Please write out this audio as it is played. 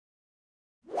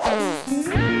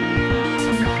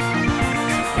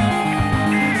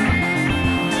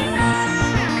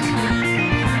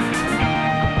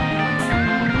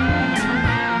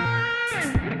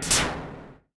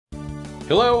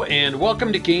Hello and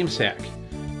welcome to GameSack.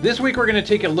 This week we're going to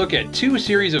take a look at two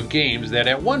series of games that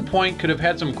at one point could have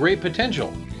had some great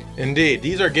potential. Indeed,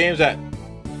 these are games that,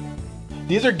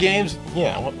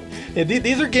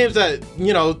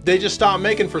 you know, they just stopped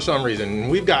making for some reason.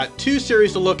 We've got two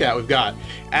series to look at. We've got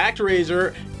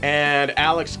ActRaiser and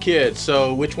Alex Kidd.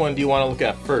 So which one do you want to look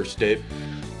at first, Dave?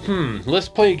 Let's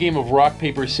play a game of rock,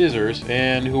 paper, scissors,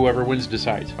 and whoever wins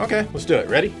decides. Okay, let's do it.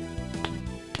 Ready?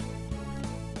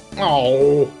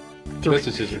 Oh, that's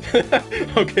a scissors.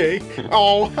 Okay.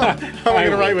 Oh, how am I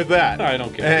going to write with that? I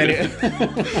don't care.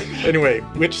 Anyway,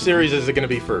 which series is it going to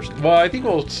be first? Well, I think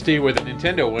we'll stay with the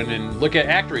Nintendo one and look at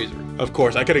ActRaiser. Of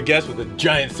course, I could have guessed with a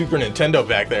giant Super Nintendo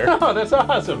back there. Oh, that's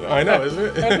awesome. I know, isn't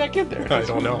it? How did that get there? I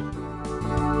don't know.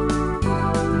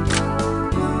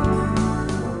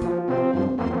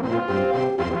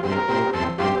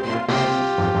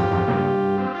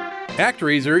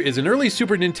 ActRaiser is an early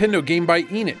Super Nintendo game by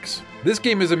Enix. This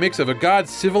game is a mix of a god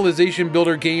civilization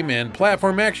builder game and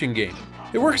platform action game.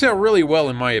 It works out really well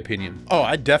in my opinion. Oh,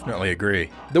 I definitely agree.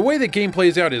 The way the game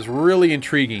plays out is really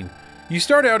intriguing. You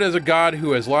start out as a god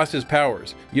who has lost his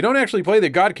powers. You don't actually play the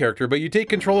god character, but you take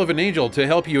control of an angel to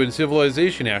help you in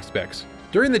civilization aspects.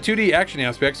 During the 2D action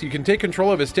aspects, you can take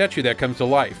control of a statue that comes to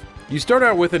life. You start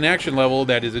out with an action level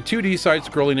that is a 2D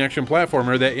side-scrolling action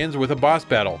platformer that ends with a boss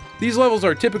battle. These levels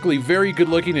are typically very good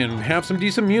looking and have some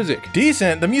decent music.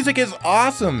 Decent? The music is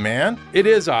awesome, man. It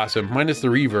is awesome, minus the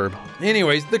reverb.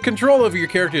 Anyways, the control of your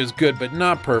character is good but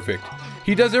not perfect.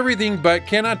 He does everything but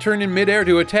cannot turn in midair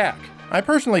to attack. I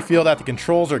personally feel that the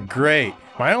controls are great.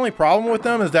 My only problem with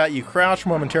them is that you crouch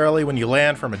momentarily when you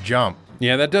land from a jump.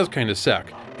 Yeah, that does kind of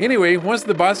suck. Anyway, once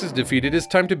the boss is defeated, it's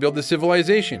time to build the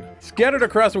civilization. Scattered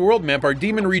across the world map are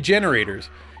demon regenerators.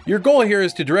 Your goal here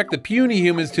is to direct the puny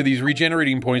humans to these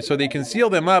regenerating points so they can seal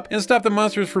them up and stop the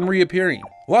monsters from reappearing.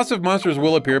 Lots of monsters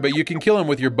will appear, but you can kill them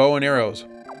with your bow and arrows.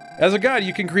 As a god,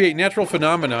 you can create natural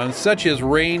phenomena such as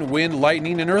rain, wind,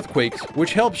 lightning, and earthquakes,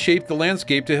 which help shape the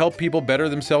landscape to help people better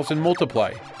themselves and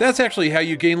multiply. That's actually how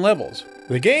you gain levels.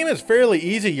 The game is fairly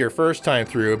easy your first time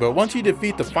through, but once you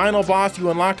defeat the final boss,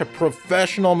 you unlock a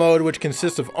professional mode which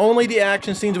consists of only the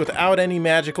action scenes without any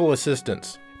magical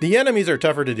assistance. The enemies are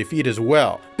tougher to defeat as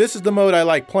well. This is the mode I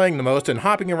like playing the most, and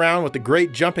hopping around with the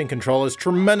great jumping control is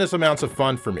tremendous amounts of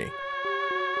fun for me.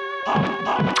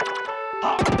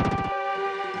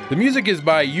 The music is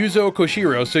by Yuzo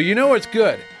Koshiro, so you know it's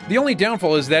good. The only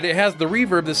downfall is that it has the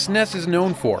reverb the SNES is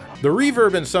known for. The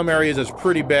reverb in some areas is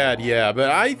pretty bad, yeah, but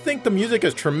I think the music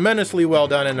is tremendously well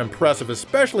done and impressive,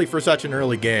 especially for such an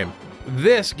early game.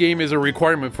 This game is a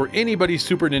requirement for anybody's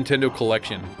Super Nintendo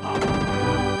collection.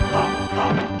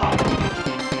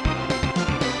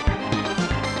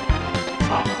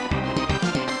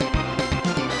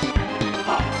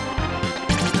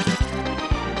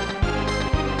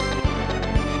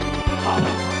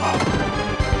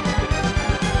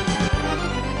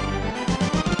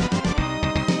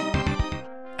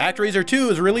 ActRaiser 2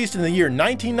 was released in the year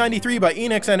 1993 by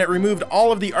Enix, and it removed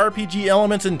all of the RPG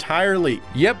elements entirely.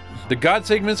 Yep, the god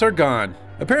segments are gone.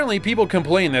 Apparently people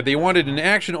complain that they wanted an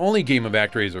action-only game of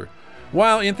ActRaiser.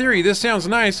 While in theory this sounds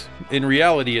nice, in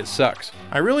reality it sucks.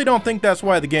 I really don't think that's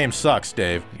why the game sucks,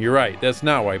 Dave. You're right, that's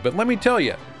not why, but let me tell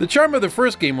you. The charm of the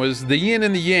first game was the yin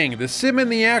and the yang, the sim and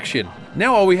the action.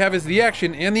 Now all we have is the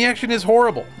action, and the action is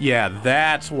horrible. Yeah,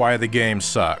 that's why the game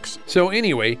sucks. So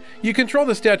anyway, you control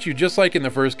the statue just like in the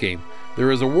first game.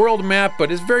 There is a world map, but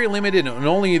it's very limited and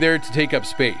only there to take up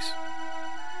space.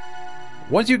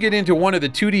 Once you get into one of the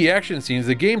 2D action scenes,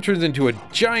 the game turns into a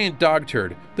giant dog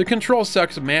turd. The control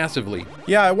sucks massively.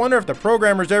 Yeah, I wonder if the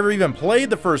programmers ever even played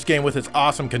the first game with its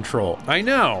awesome control. I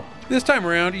know. This time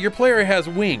around, your player has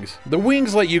wings. The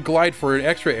wings let you glide for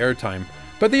extra airtime,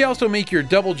 but they also make your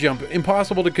double jump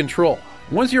impossible to control.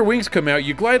 Once your wings come out,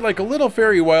 you glide like a little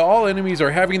fairy while all enemies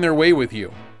are having their way with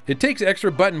you. It takes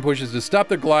extra button pushes to stop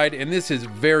the glide, and this is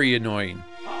very annoying.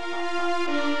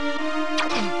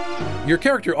 Your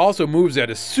character also moves at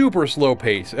a super slow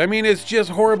pace. I mean, it's just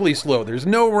horribly slow. There's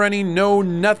no running,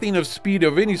 nothing of speed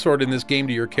of any sort in this game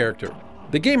to your character.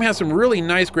 The game has some really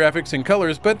nice graphics and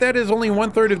colors, but that is only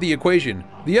 1/3 of the equation.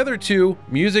 The other two,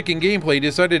 music and gameplay,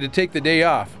 decided to take the day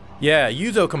off. Yeah,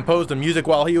 Yuzo composed the music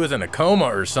while he was in a coma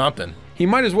or something. He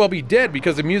might as well be dead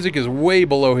because the music is way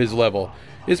below his level.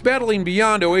 It's battling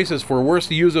beyond Oasis for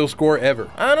worst Yuzo score ever.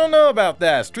 I don't know about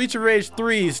that. Streets of Rage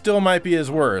 3 still might be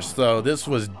his worst, so this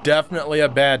was definitely a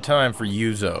bad time for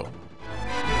Yuzo.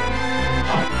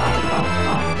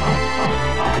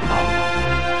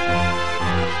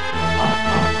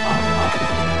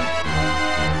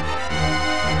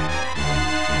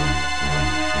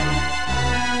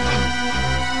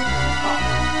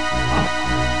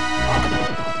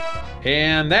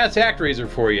 And that's ActRaiser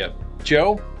for you.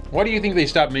 Joe, why do you think they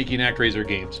stopped making ActRaiser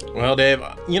games? Well, Dave,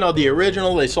 you know, the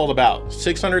original, they sold about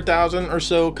 600,000 or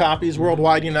so copies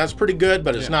worldwide. You know, that's pretty good,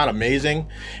 but it's not amazing.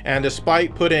 And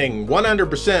despite putting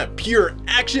 100% pure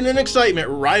action and excitement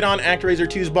right on ActRaiser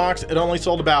 2's box, it only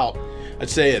sold about, I'd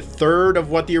say, a third of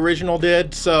what the original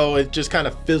did, so it just kind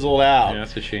of fizzled out. Yeah,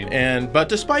 that's a shame. But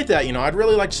despite that, you know, I'd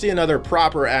really like to see another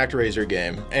proper ActRaiser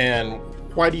game. And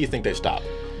why do you think they stopped?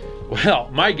 Well,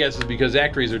 my guess is because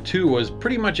ActRaiser 2 was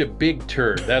pretty much a big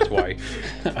turd. That's why.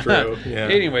 True, yeah.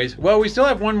 Anyways, well, we still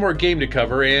have one more game to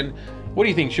cover, and what do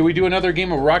you think? Should we do another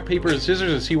game of rock, paper, and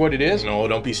scissors and see what it is? No,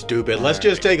 don't be stupid. Let's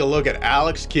just take a look at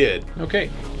Alex Kidd. Okay.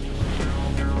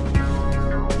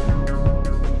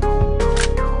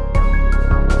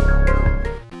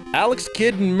 Alex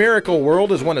Kidd in Miracle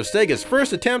World is one of Sega's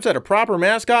first attempts at a proper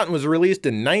mascot and was released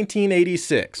in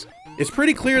 1986. It's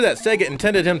pretty clear that Sega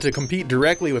intended him to compete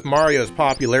directly with Mario's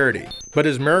popularity. But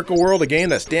is Miracle World a game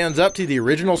that stands up to the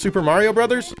original Super Mario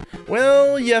Bros.?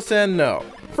 Well, yes and no.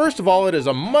 First of all, it is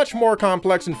a much more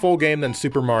complex and full game than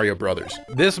Super Mario Bros.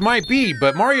 This might be,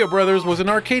 but Mario Bros. Was an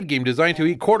arcade game designed to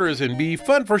eat quarters and be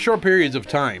fun for short periods of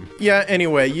time. Yeah,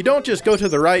 anyway, you don't just go to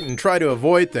the right and try to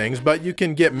avoid things, but you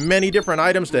can get many different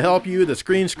items to help you, the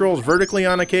screen scrolls vertically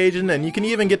on occasion, and you can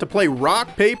even get to play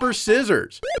rock, paper,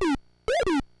 scissors.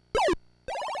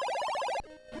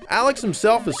 Alex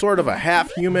himself is sort of a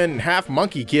half-human,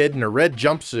 half-monkey kid in a red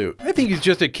jumpsuit. I think he's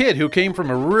just a kid who came from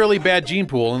a really bad gene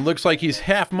pool and looks like he's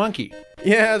half monkey.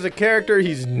 Yeah, as a character,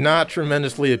 he's not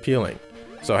tremendously appealing.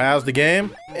 So how's the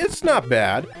game? It's not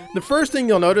bad. The first thing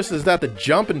you'll notice is that the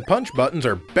jump and punch buttons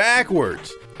are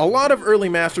backwards. A lot of early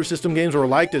Master System games were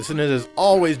like this, and it has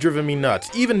always driven me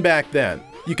nuts, even back then.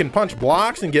 You can punch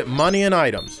blocks and get money and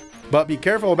items. But be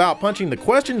careful about punching the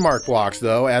question mark blocks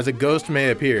though, as a ghost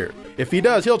may appear. If he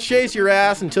does, he'll chase your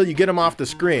ass until you get him off the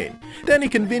screen. Then he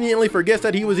conveniently forgets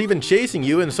that he was even chasing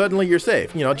you and suddenly you're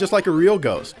safe, you know, just like a real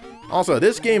ghost. Also,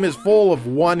 this game is full of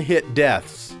one-hit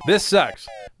deaths. This sucks.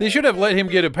 They should have let him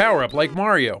get a power-up like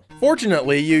Mario.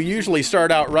 Fortunately, you usually start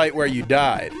out right where you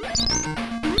died.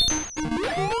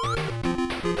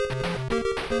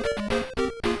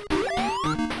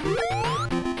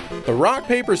 The rock,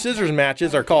 paper, scissors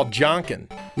matches are called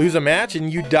Jonkin. Lose a match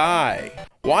and you die.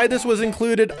 Why this was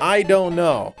included, I don't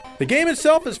know. The game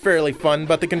itself is fairly fun,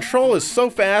 but the control is so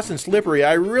fast and slippery,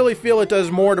 I really feel it does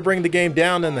more to bring the game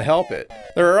down than to help it.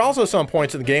 There are also some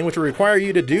points in the game which require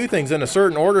you to do things in a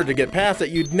certain order to get past that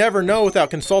you'd never know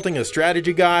without consulting a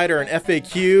strategy guide or an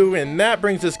FAQ, and that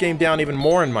brings this game down even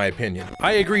more in my opinion.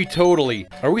 I agree totally.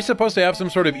 Are we supposed to have some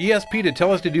sort of ESP to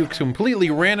tell us to do completely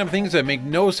random things that make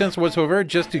no sense whatsoever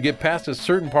just to get past a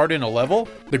certain part in a level?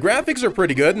 The graphics are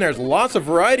pretty good and there's lots of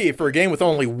variety for a game with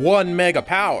only 1 mega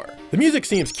power. The music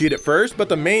seems cute at first, but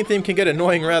the main theme can get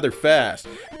annoying rather fast.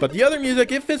 But the other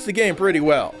music, it fits the game pretty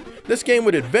well. This game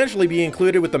would eventually be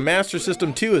included with the Master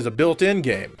System 2 as a built-in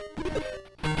game.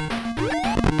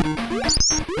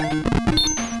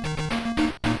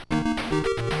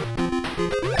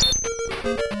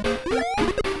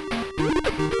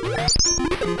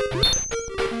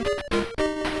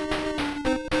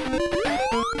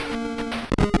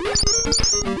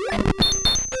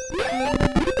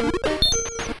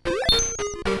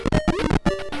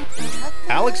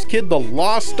 Alex Kidd The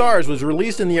Lost Stars was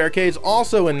released in the arcades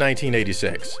also in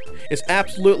 1986. It's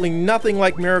absolutely nothing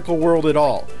like Miracle World at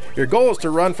all. Your goal is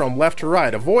to run from left to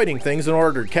right, avoiding things in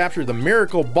order to capture the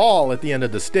miracle ball at the end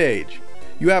of the stage.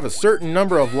 You have a certain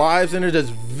number of lives and it is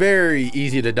very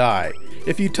easy to die.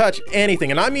 If you touch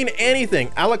anything, and I mean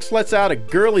anything, Alex lets out a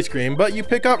girly scream, but you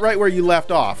pick up right where you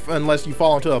left off, unless you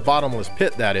fall into a bottomless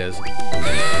pit, that is.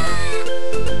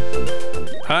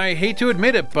 I hate to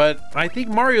admit it, but I think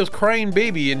Mario's crying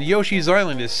baby in Yoshi's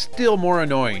Island is still more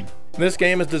annoying. This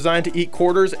game is designed to eat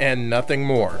quarters and nothing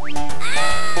more.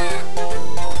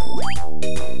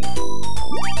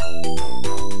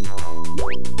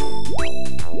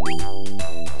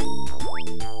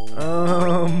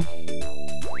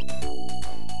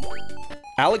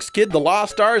 Alex Kidd The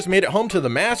Lost Stars made it home to the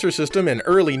Master System in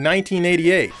early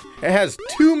 1988. It has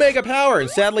 2 mega power, and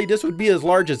sadly this would be as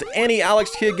large as any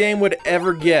Alex Kidd game would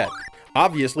ever get.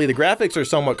 Obviously the graphics are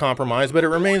somewhat compromised, but it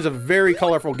remains a very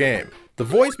colorful game. The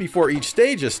voice before each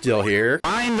stage is still here.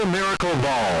 Find the miracle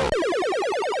ball.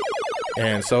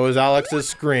 And so is Alex's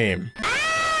scream.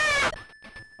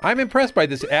 I'm impressed by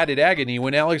this added agony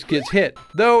when Alex gets hit,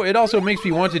 though it also makes me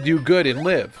want to do good and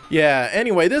live. Yeah,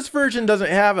 anyway, this version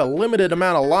doesn't have a limited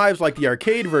amount of lives like the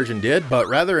arcade version did, but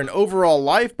rather an overall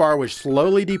life bar which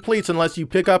slowly depletes unless you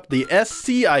pick up the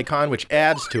SC icon which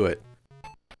adds to it.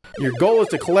 Your goal is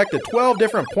to collect the 12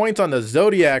 different points on the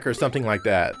Zodiac or something like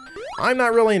that. I'm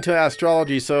not really into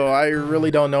astrology, so I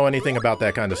really don't know anything about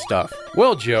that kind of stuff.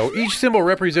 Well, Joe, each symbol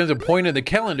represents a point in the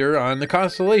calendar on the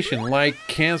constellation, like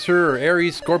Cancer or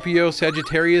Aries, Scorpio,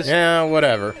 Sagittarius. Yeah,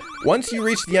 whatever. Once you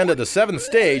reach the end of the 7th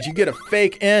stage, you get a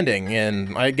fake ending,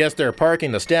 and I guess they're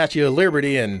parking the Statue of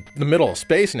Liberty in the middle of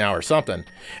space now or something.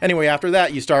 Anyway, after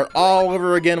that, you start all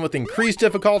over again with increased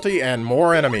difficulty and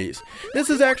more enemies.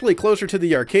 This is actually closer to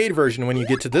the arcade version when you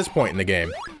get to this point in the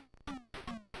game.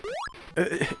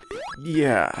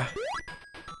 Yeah.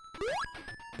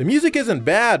 The music isn't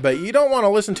bad, but you don't want to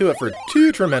listen to it for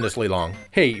too tremendously long.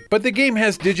 Hey, but the game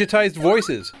has digitized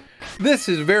voices. This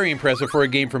is very impressive for a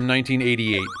game from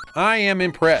 1988. I am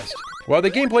impressed. While the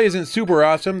gameplay isn't super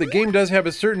awesome, the game does have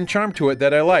a certain charm to it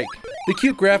that I like. The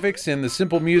cute graphics and the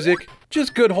simple music,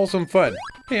 just good wholesome fun.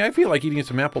 Hey, I feel like eating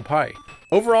some apple pie.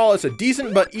 Overall, it's a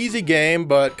decent but easy game,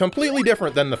 but completely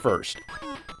different than the first.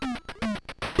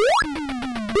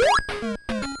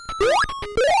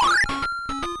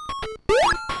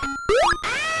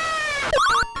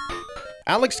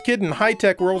 Alex Kidd in High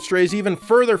Tech World strays even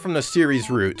further from the series'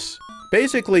 roots.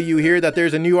 Basically, you hear that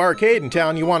there's a new arcade in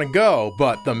town you want to go,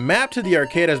 but the map to the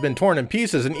arcade has been torn in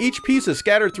pieces and each piece is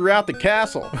scattered throughout the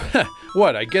castle.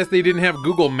 What, I guess they didn't have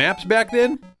Google Maps back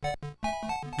then?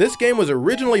 This game was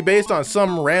originally based on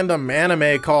some random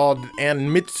anime called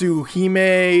Anmitsu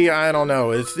Hime, I don't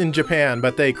know, it's in Japan,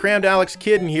 but they crammed Alex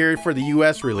Kidd in here for the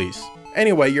US release.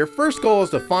 Anyway, your first goal is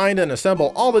to find and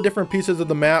assemble all the different pieces of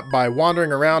the map by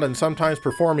wandering around and sometimes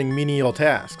performing menial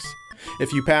tasks.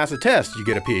 If you pass a test, you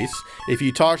get a piece. If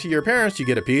you talk to your parents, you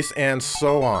get a piece, and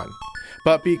so on.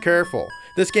 But be careful.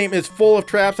 This game is full of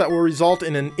traps that will result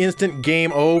in an instant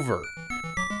game over.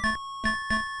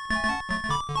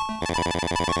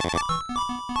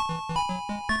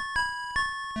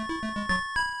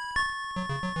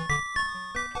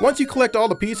 Once you collect all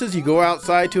the pieces, you go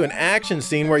outside to an action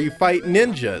scene where you fight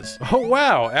ninjas. Oh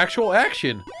wow, actual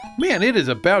action. Man, it is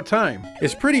about time.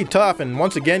 It's pretty tough, and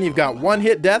once again you've got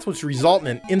one-hit deaths which result in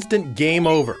an instant game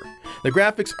over. The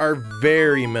graphics are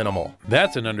very minimal.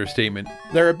 That's an understatement.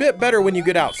 They're a bit better when you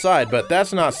get outside, but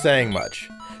that's not saying much.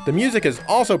 The music is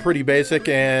also pretty basic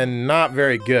and not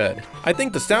very good. I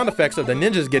think the sound effects of the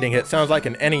ninjas getting hit sounds like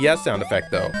an NES sound effect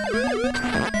though.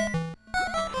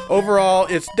 Overall,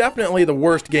 it's definitely the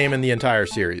worst game in the entire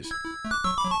series.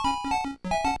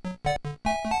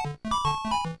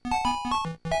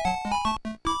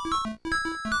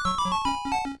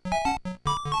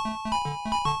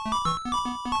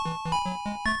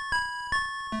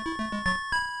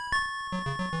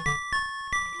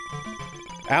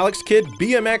 Alex Kidd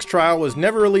BMX Trial was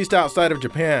never released outside of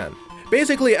Japan.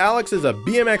 Basically, Alex is a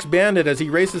BMX bandit as he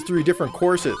races through different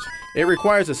courses. It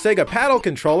requires a Sega paddle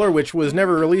controller, which was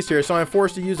never released here, so I'm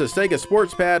forced to use a Sega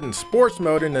sports pad in sports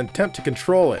mode in an attempt to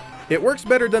control it. It works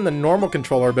better than the normal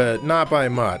controller, but not by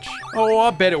much. Oh,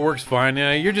 I'll bet it works fine.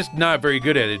 You're just not very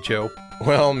good at it, Joe.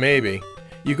 Well, maybe.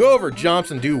 You go over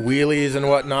jumps and do wheelies and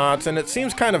whatnots, and it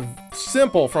seems kind of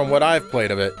simple from what I've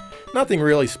played of it. Nothing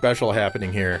really special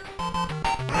happening here.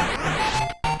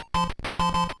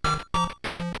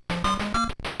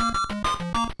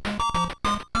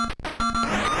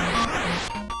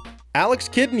 Alex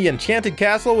Kidd in the Enchanted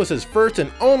Castle was his first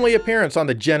and only appearance on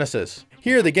the Genesis.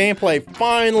 Here the gameplay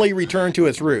finally returned to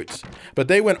its roots, but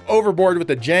they went overboard with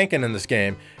the jankin' in this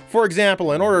game. For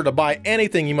example, in order to buy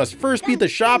anything, you must first beat the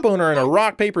shop owner in a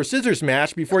rock, paper, scissors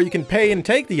match before you can pay and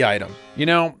take the item. You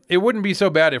know, it wouldn't be so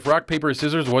bad if rock, paper,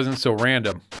 scissors wasn't so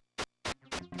random.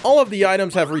 All of the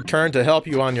items have returned to help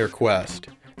you on your quest.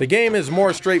 The game is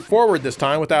more straightforward this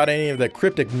time without any of the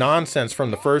cryptic nonsense from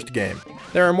the first game.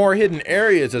 There are more hidden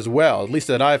areas as well, at least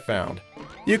that I've found.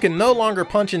 You can no longer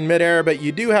punch in midair, but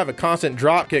you do have a constant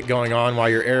drop kick going on while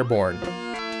you're airborne.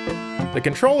 The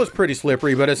control is pretty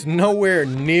slippery, but it's nowhere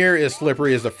near as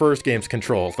slippery as the first game's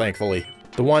control, thankfully.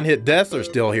 The one-hit deaths are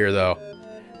still here though.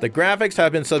 The graphics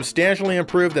have been substantially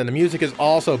improved and the music is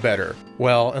also better.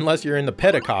 Well, unless you're in the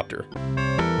pedicopter.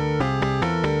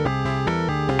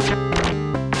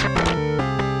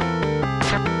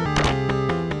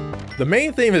 The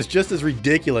main theme is just as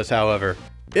ridiculous, however.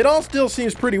 It all still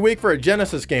seems pretty weak for a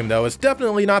Genesis game though. It's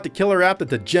definitely not the killer app that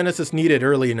the Genesis needed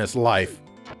early in its life.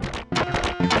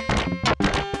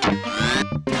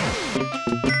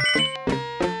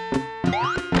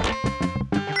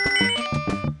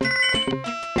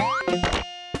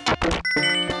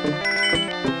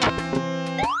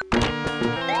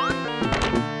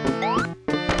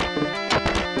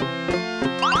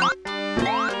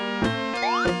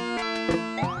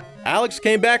 Alex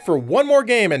came back for one more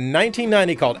game in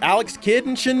 1990 called Alex Kidd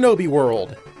in Shinobi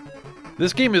World.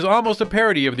 This game is almost a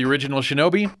parody of the original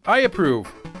Shinobi. I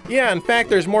approve. Yeah, in fact,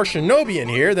 there's more Shinobi in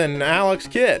here than Alex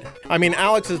Kidd. I mean,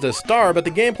 Alex is the star, but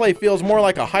the gameplay feels more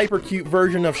like a hyper-cute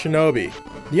version of Shinobi.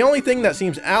 The only thing that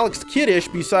seems Alex Kiddish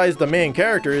besides the main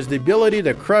character is the ability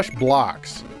to crush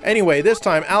blocks. Anyway, this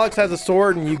time Alex has a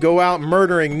sword and you go out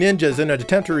murdering ninjas in an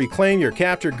attempt to reclaim your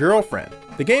captured girlfriend.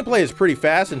 The gameplay is pretty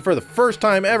fast, and for the first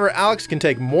time ever, Alex can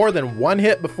take more than one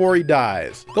hit before he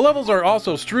dies. The levels are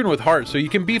also strewn with hearts, so you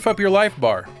can beef up your life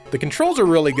bar. The controls are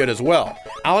really good as well.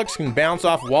 Alex can bounce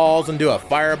off walls and do a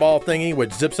fireball thingy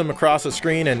which zips him across the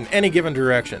screen in any given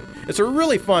direction. It's a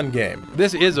really fun game.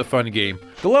 This is a fun game.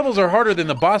 The levels are harder than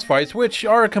the boss fights, which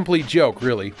are a complete joke,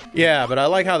 really. Yeah, but I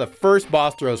like how the first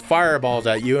boss throws fireballs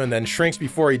at you and then shrinks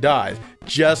before he dies,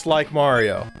 just like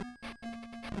Mario.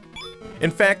 In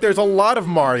fact, there's a lot of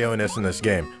Mario-ness in this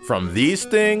game, from these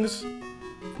things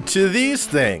to these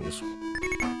things.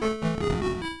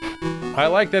 I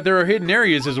like that there are hidden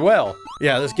areas as well.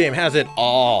 Yeah, this game has it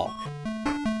all.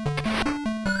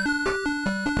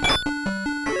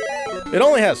 It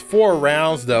only has 4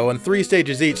 rounds though, and 3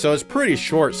 stages each, so it's pretty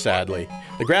short, sadly.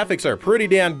 The graphics are pretty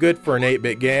damn good for an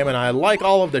 8-bit game, and I like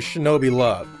all of the Shinobi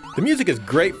love. The music is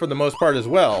great for the most part as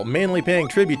well, mainly paying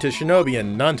tribute to Shinobi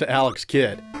and none to Alex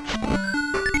Kidd.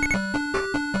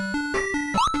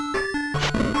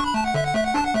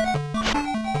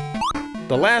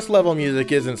 The last level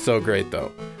music isn't so great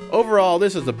though. Overall,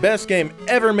 this is the best game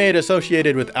ever made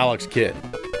associated with Alex Kidd.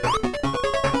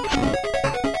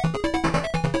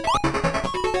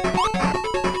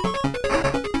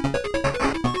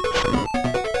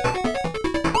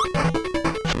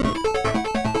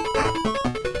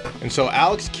 And so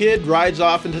Alex Kidd rides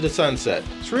off into the sunset.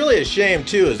 It's really a shame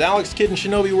too, as Alex Kidd in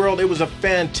Shinobi World, it was a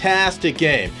fantastic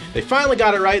game. They finally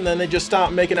got it right and then they just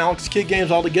stopped making Alex Kidd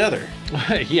games altogether.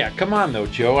 Yeah, come on though,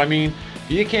 Joe. I mean,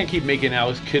 you can't keep making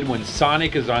Alex Kidd when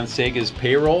Sonic is on Sega's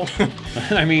payroll.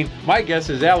 I mean, my guess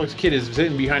is Alex Kidd is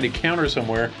sitting behind a counter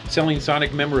somewhere selling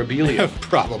Sonic memorabilia.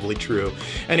 Probably true.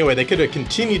 Anyway, they could have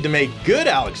continued to make good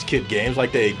Alex Kidd games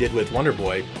like they did with Wonder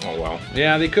Boy. Oh well.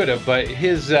 Yeah, they could have, but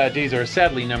his days are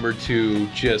sadly numbered to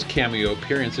just cameo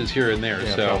appearances here and there.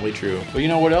 Yeah, so probably true. But you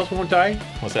know what else won't die?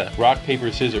 What's that? Rock,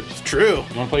 paper, scissors. It's true.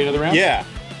 You want to play another round? Yeah.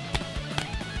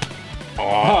 Oh,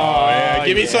 yeah.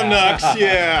 Give me some knucks.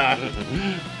 Yeah.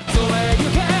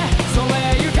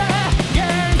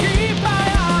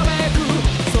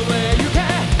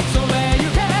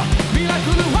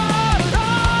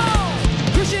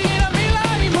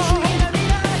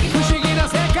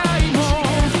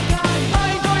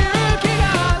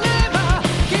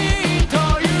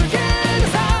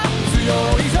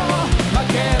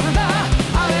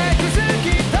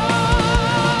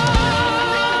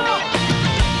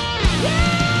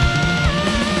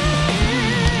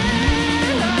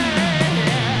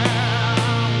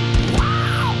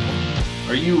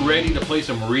 Are you ready to play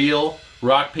some real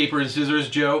rock, paper, and scissors,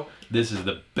 Joe? This is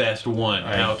the best one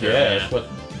out there, man. But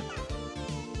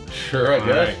sure, I guess.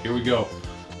 All right, here we go.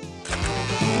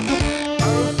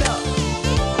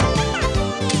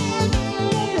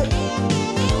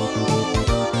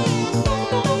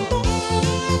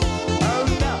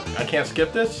 I can't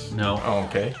skip this? No. Oh,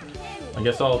 okay. I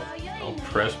guess I'll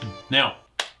press. Now.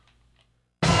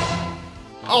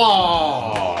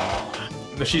 Oh!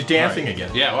 She's dancing Right. again.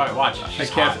 Yeah, watch.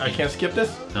 She's hot. I can't skip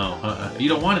this? No, you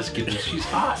don't want to skip this. She's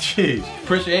hot. Jeez.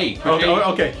 Push A. Push Okay, A.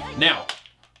 okay. Now.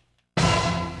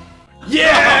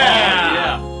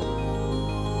 Yeah!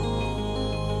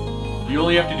 You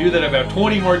only have to do that about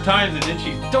 20 more times and then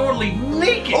she's totally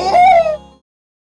naked. Oh!